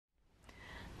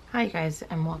Hi guys,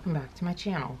 and welcome back to my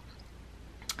channel.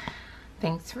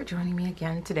 Thanks for joining me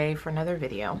again today for another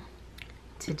video.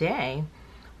 Today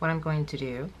what I'm going to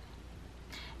do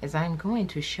is I'm going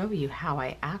to show you how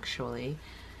I actually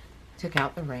took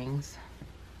out the rings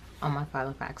on my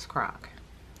Filofax Croc.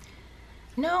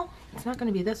 No, it's not going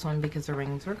to be this one because the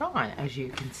rings are gone, as you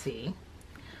can see,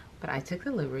 but I took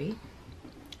the liberty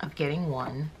of getting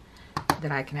one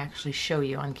that I can actually show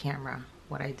you on camera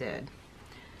what I did.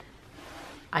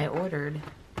 I ordered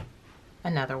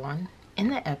another one in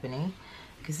the Ebony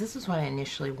because this is what I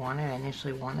initially wanted. I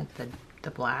initially wanted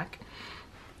the black,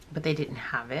 but they didn't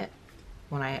have it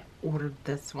when I ordered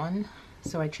this one,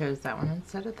 so I chose that one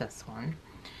instead of this one.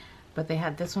 But they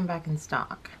had this one back in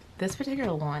stock. This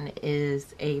particular one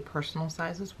is a personal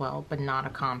size as well, but not a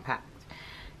compact.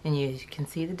 And you can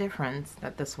see the difference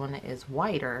that this one is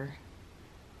wider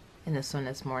and this one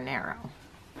is more narrow.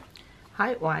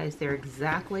 Height-wise, they're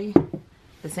exactly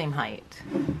the same height.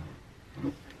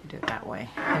 Do it that way.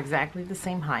 Exactly the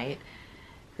same height.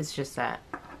 It's just that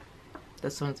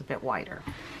this one's a bit wider.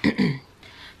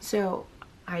 So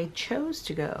I chose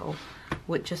to go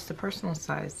with just the personal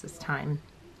size this time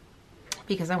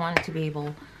because I wanted to be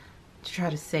able to try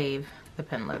to save the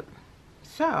pin loop.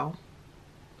 So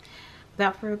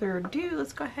without further ado,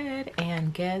 let's go ahead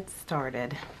and get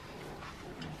started.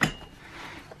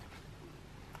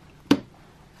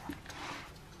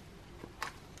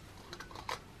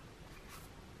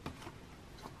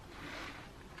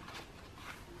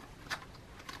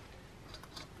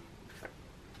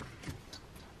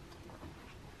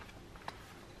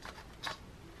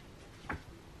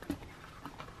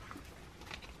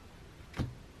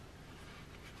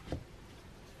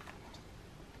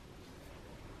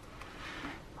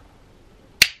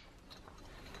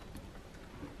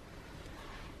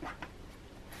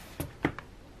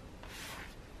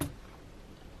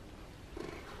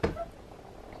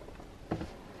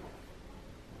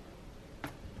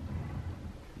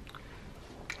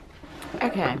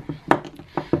 Okay,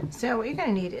 so what you're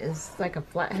going to need is like a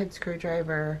flathead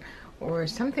screwdriver or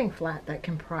something flat that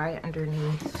can pry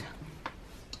underneath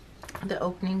the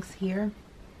openings here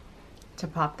to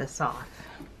pop this off.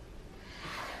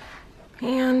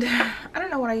 And I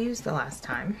don't know what I used the last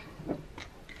time,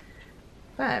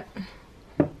 but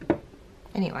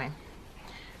anyway,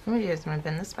 what I'm going to do is I'm going to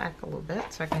bend this back a little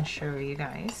bit so I can show you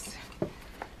guys what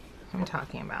I'm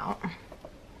talking about.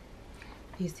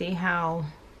 You see how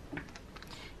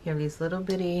you have these little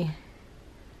bitty,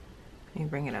 let me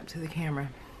bring it up to the camera.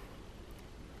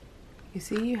 You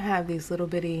see you have these little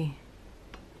bitty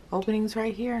openings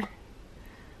right here.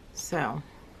 So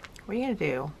what you're gonna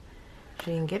do is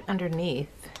you can get underneath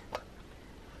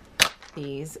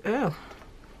these. Oh,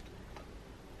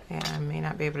 yeah, I may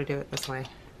not be able to do it this way,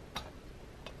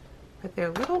 but they're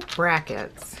little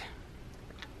brackets.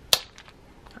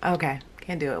 Okay,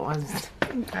 can't do it once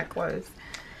that close.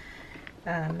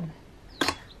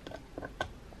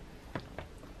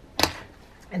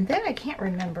 And then I can't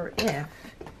remember if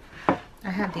I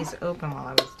had these open while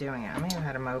I was doing it. I may have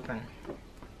had them open.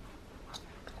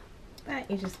 But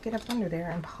you just get up under there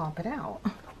and pop it out.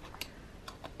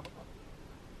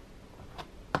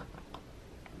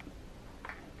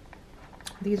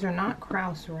 These are not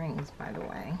Krause rings, by the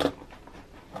way.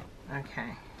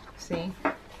 Okay, see?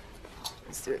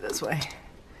 Let's do it this way.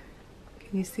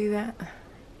 Can you see that?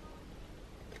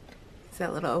 Is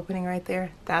that little opening right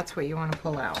there? That's what you want to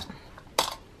pull out.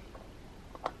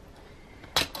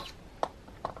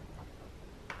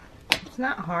 It's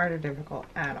not hard or difficult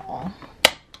at all.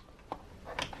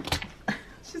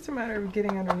 It's just a matter of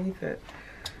getting underneath it.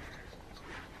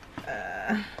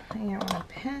 You want to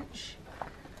pinch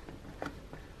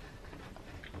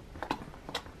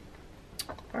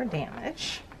or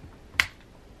damage.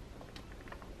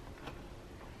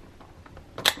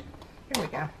 Here we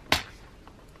go.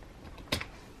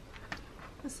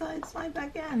 The side slide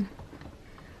back in.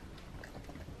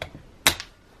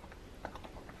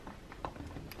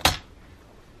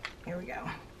 Here we go.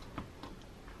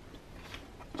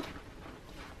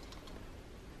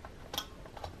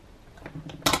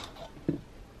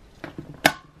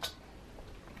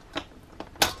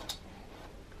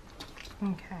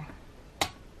 Okay.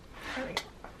 There we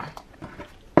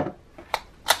go.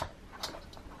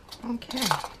 Okay.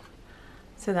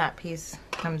 So that piece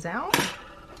comes out.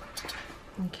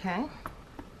 Okay.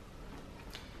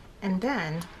 And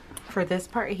then for this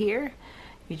part here,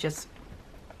 you just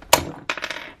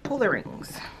pull the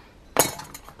rings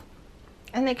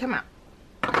and they come out.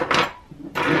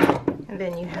 And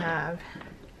then you have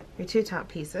your two top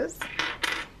pieces.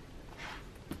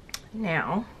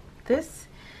 Now, this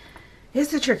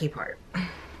is the tricky part.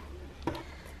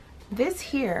 This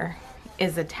here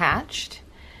is attached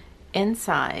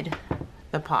inside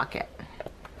the pocket,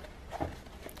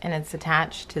 and it's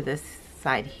attached to this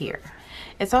side here.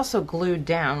 It's also glued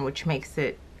down, which makes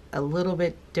it a little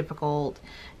bit difficult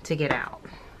to get out.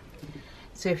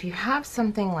 So if you have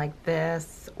something like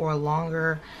this or a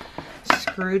longer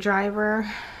screwdriver,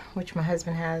 which my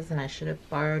husband has, and I should have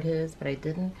borrowed his, but I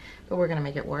didn't, but we're gonna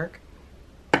make it work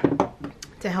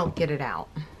to help get it out.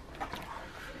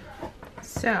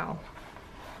 So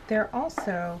there are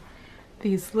also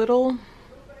these little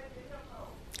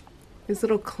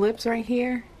clips right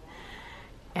here,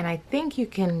 and I think you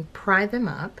can pry them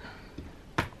up.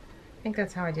 I think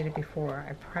that's how I did it before.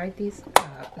 I pried these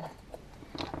up.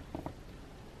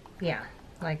 Yeah,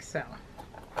 like so.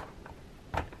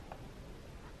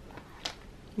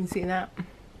 You see that?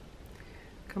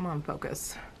 Come on,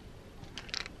 focus.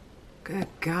 Good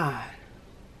God.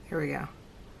 Here we go.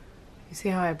 You see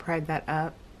how I pried that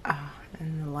up?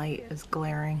 And the light is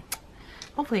glaring.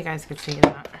 Hopefully you guys could see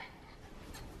that.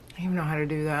 I don't even know how to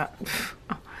do that.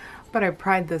 But I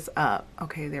pried this up.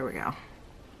 Okay, there we go.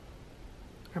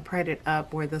 I pried it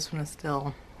up where this one is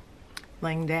still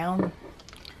laying down.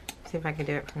 See if I can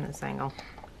do it from this angle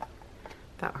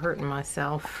without hurting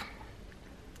myself.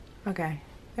 Okay,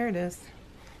 there it is.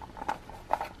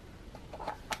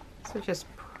 So just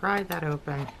pry that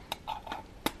open.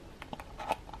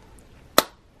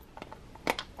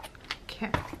 Okay.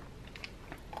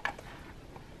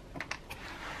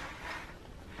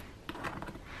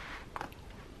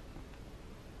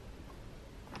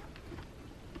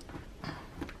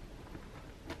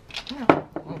 No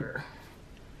longer.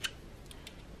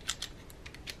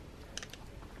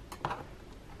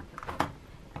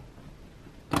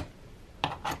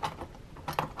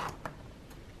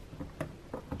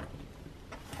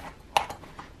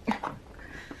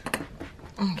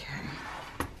 Okay,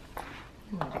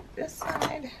 I'm gonna do this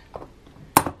side.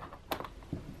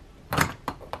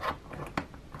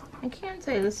 I can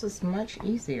say this is much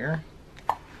easier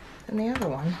than the other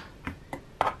one.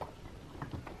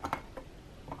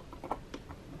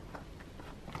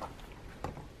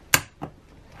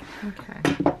 Okay,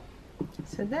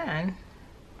 so then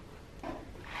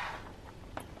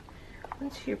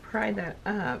once you pry that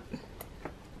up,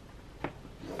 you're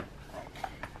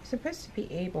supposed to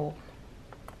be able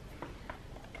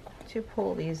to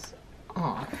pull these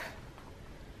off.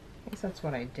 I guess that's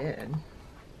what I did.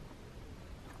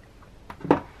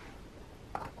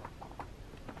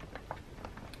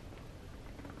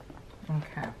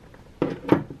 Okay.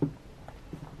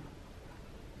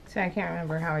 See, I can't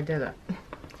remember how I did it.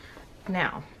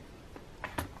 Now,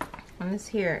 and this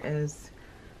here is,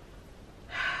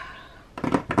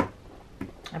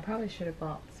 I probably should have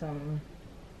bought some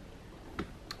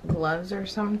gloves or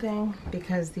something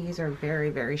because these are very,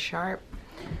 very sharp.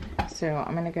 So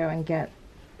I'm gonna go and get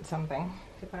something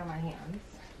to put on my hands.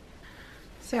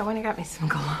 So I went and got me some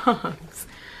gloves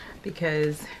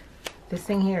because this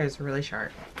thing here is really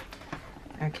sharp.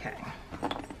 Okay.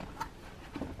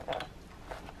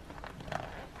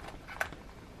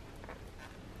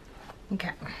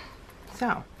 Okay,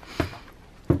 so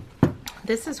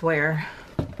this is where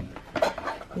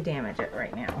you damage it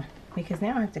right now, because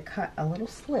now I have to cut a little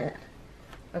slit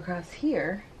across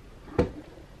here to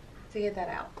get that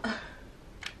out.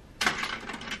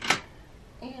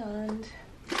 And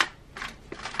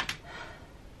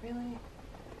really,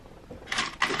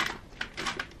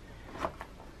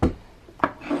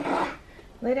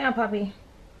 lay down, puppy.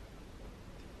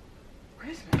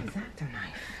 Where's my X-Acto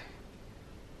knife?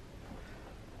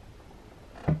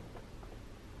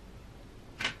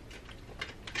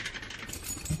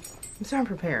 I'm so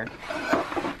unprepared.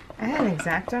 I had an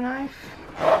X-Acto knife.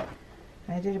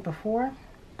 I did it before.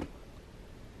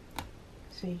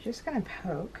 So you're just gonna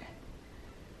poke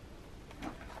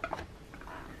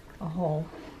a hole.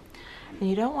 And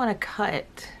you don't want to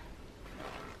cut,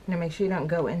 you know, make sure you don't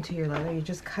go into your leather. You're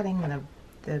just cutting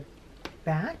the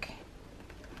back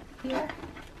here.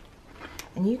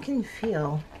 And you can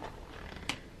feel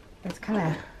it's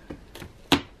kind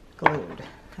of glued.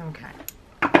 Okay.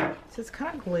 So it's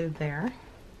kind of glued there.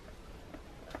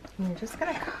 And you're just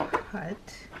gonna cut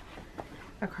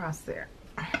across there.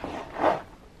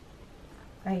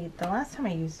 The last time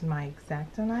I used my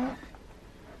X-Acto knife,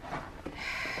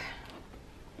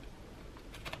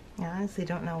 I honestly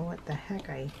don't know what the heck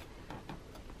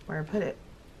where I put it.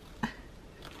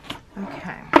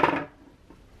 Okay.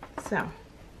 So,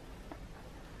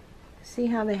 see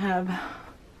how they have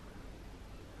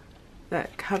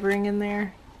that covering in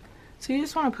there? So you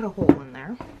just want to put a hole in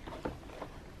there,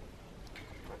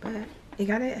 but you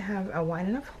gotta have a wide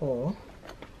enough hole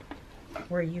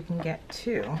where you can get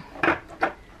to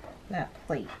that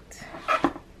plate.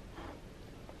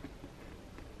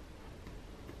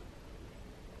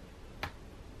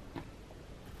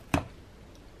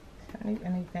 Don't need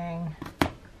anything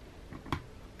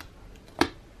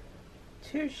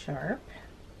too sharp,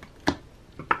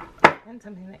 and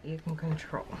something that you can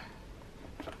control.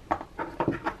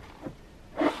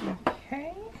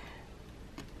 Okay,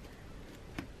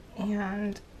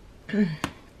 and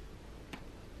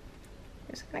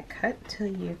just gonna cut till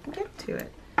you can get to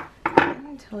it,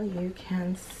 until you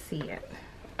can see it.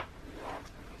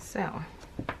 So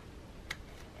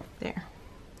there,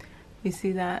 you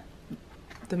see that,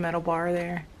 the metal bar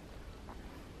there?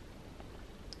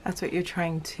 That's what you're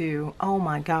trying to, oh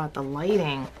my God, the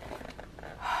lighting.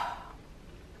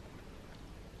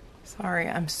 Sorry,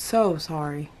 I'm so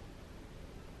sorry.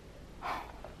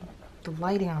 The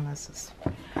lighting on this is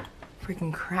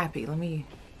freaking crappy. Let me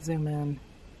zoom in.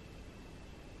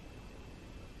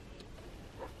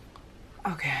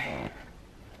 Okay.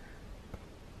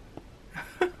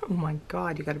 Oh my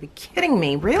God, you gotta be kidding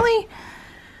me, really?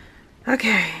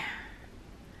 Okay.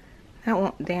 That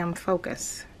won't damn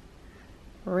focus.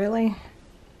 Really?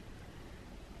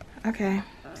 Okay,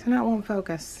 so that won't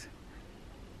focus.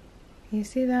 You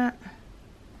see that?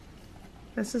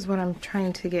 This is what I'm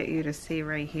trying to get you to see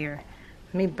right here.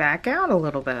 Let me back out a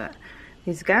little bit.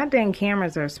 These goddamn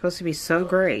cameras are supposed to be so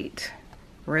great.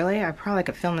 Really? I probably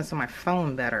could film this on my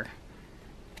phone better.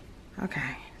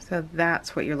 Okay, so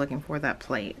that's what you're looking for, that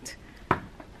plate.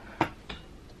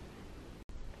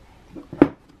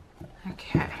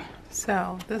 Okay,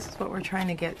 so this is what we're trying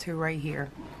to get to right here.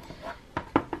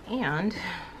 And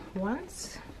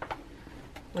once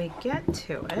we get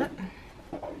to it,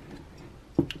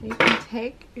 you can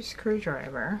take your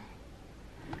screwdriver,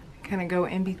 kind of go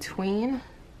in between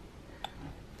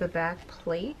the back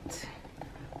plate,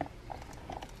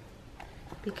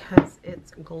 because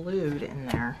it's glued in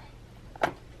there,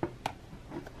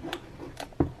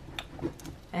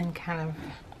 and kind of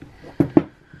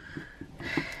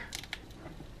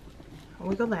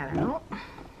wiggle that out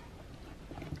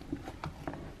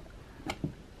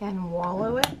and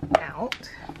wallow it out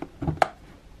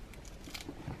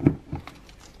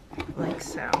like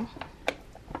so,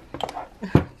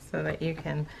 so that you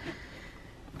can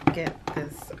get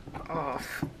this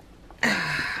off.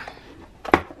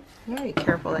 You gotta be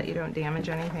careful that you don't damage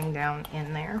anything down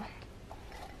in there.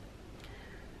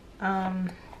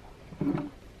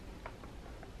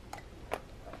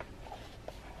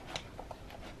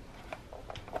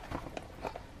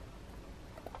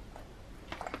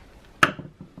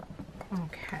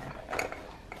 Okay.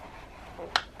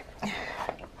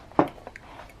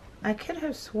 I could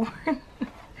have sworn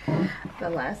the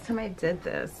last time I did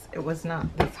this, it was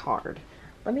not this hard.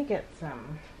 Let me get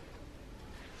some.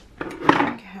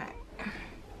 Okay.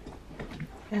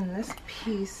 And this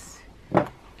piece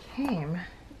came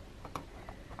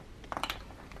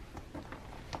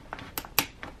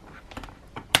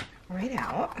right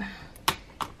out.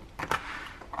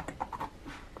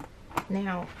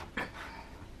 Now,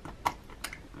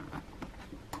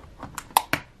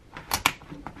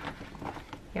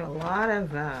 you have a lot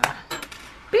of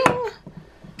bing,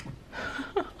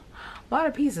 a lot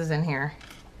of pieces in here.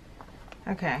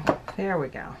 Okay, there we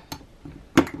go.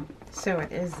 So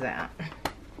it is that.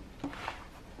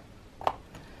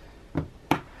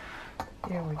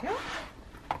 There we go.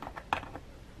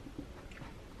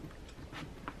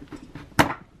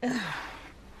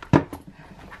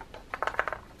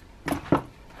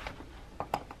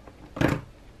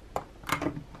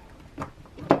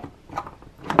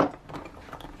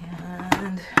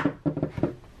 And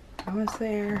almost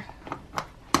there.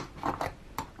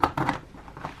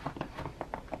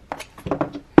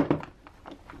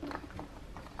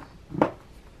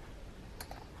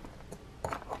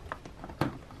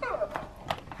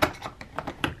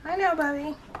 I know,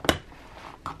 Bubby.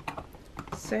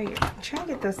 So you're trying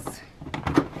to get this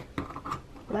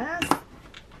last.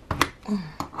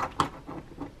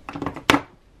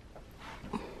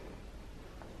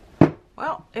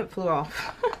 Well, it flew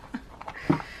off.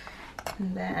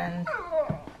 And then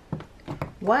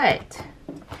what?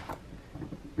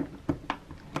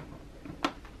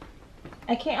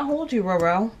 I can't hold you,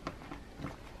 Roro.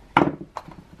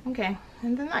 Okay,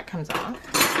 and then that comes off.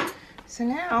 So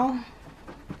now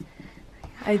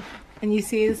and you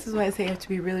see, this is why I say you have to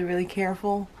be really, really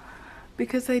careful,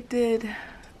 because I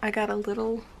got a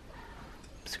little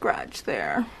scratch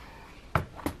there. I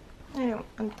don't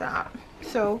want that.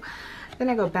 So then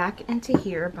I go back into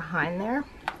here behind there,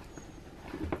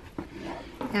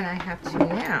 and I have to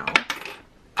now,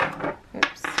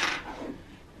 oops,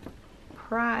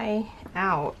 pry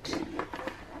out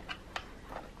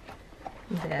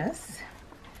this,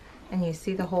 and you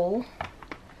see the hole,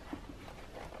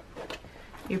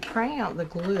 you're prying out the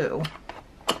glue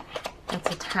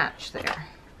that's attached there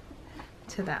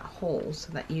to that hole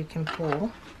so that you can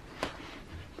pull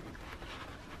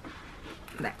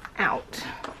that out.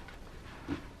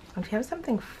 If you have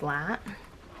something flat,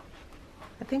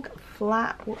 I think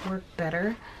flat would work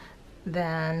better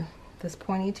than this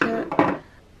pointy tip.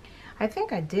 I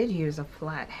think I did use a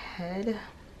flat head,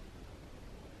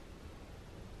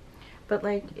 but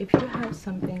like if you have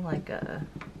something like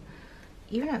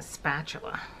even a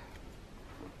spatula,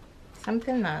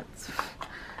 something that's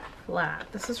flat.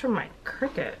 This is from my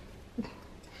Cricut.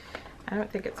 I don't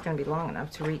think it's going to be long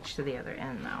enough to reach to the other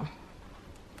end though.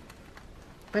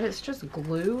 But it's just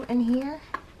glue in here,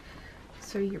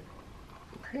 so you're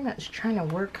pretty much trying to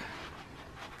work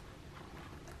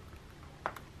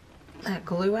that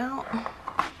glue out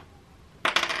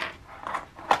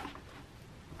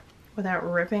without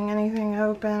ripping anything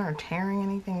open or tearing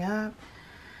anything up.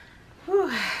 Whew,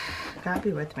 gotta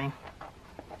be with me.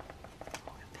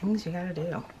 Things you gotta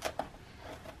do.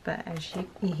 But as you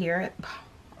hear it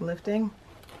lifting.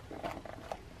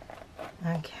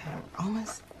 Okay,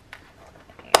 almost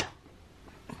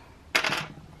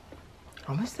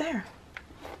there.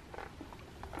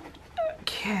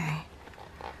 Okay.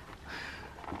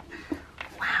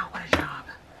 Wow, what a job.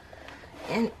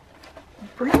 And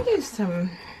bring you some,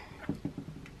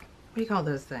 what do you call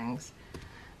those things?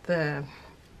 I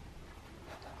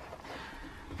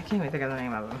can't even think of the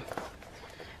name of them.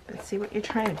 But see, what you're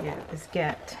trying to do is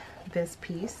get this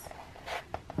piece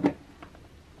from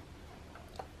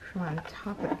on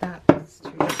top of that piece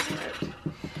to your foot.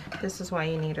 This is why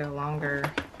you need a longer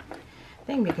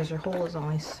thing, because your hole is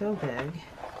only so big.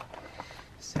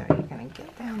 So you're gonna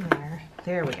get down there.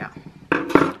 There we go.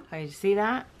 Oh, you see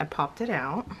that? I popped it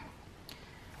out.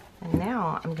 And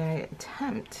now I'm gonna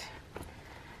attempt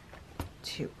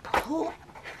to pull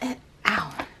it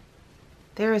out.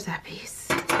 There is that piece.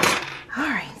 All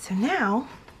right, so now,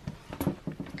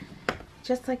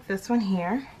 just like this one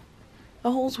here,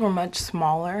 the holes were much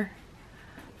smaller,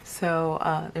 so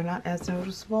they're not as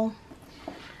noticeable.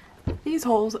 These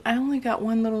holes, I only got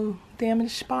one little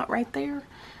damaged spot right there.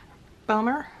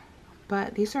 Bummer.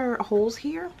 But these are holes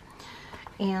here,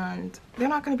 and they're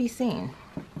not going to be seen.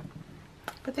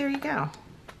 But there you go.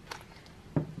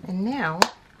 And now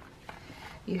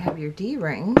you have your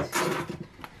D-ringed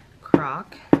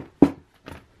croc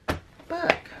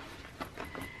book.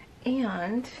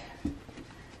 And you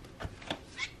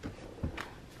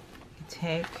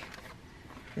take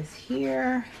this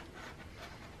here,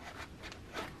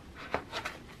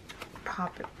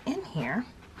 pop it in here,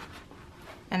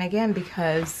 and again,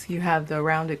 because you have the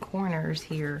rounded corners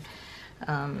here,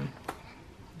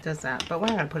 does that. But we're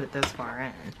not going to put it this far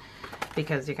in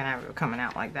because you're going to have it coming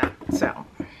out like that. So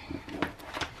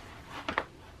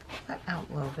that out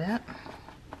a little bit.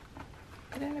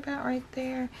 Get in about right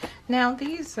there. Now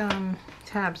these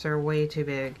tabs are way too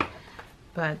big,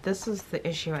 but this is the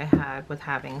issue I had with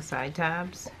having side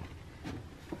tabs.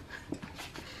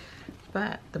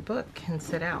 But the book can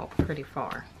sit out pretty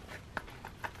far.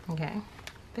 Okay,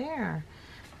 there.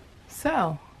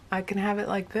 So I can have it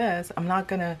like this. I'm not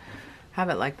gonna have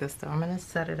it like this though. I'm gonna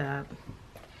set it up,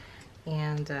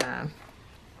 and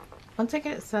once I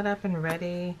get it set up and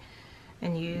ready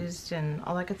and used and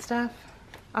all that good stuff,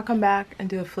 I'll come back and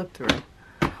do a flip through.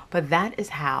 But that is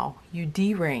how you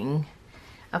D-ring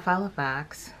a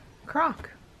Filofax Croc.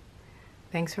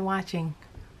 Thanks for watching.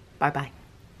 Bye bye.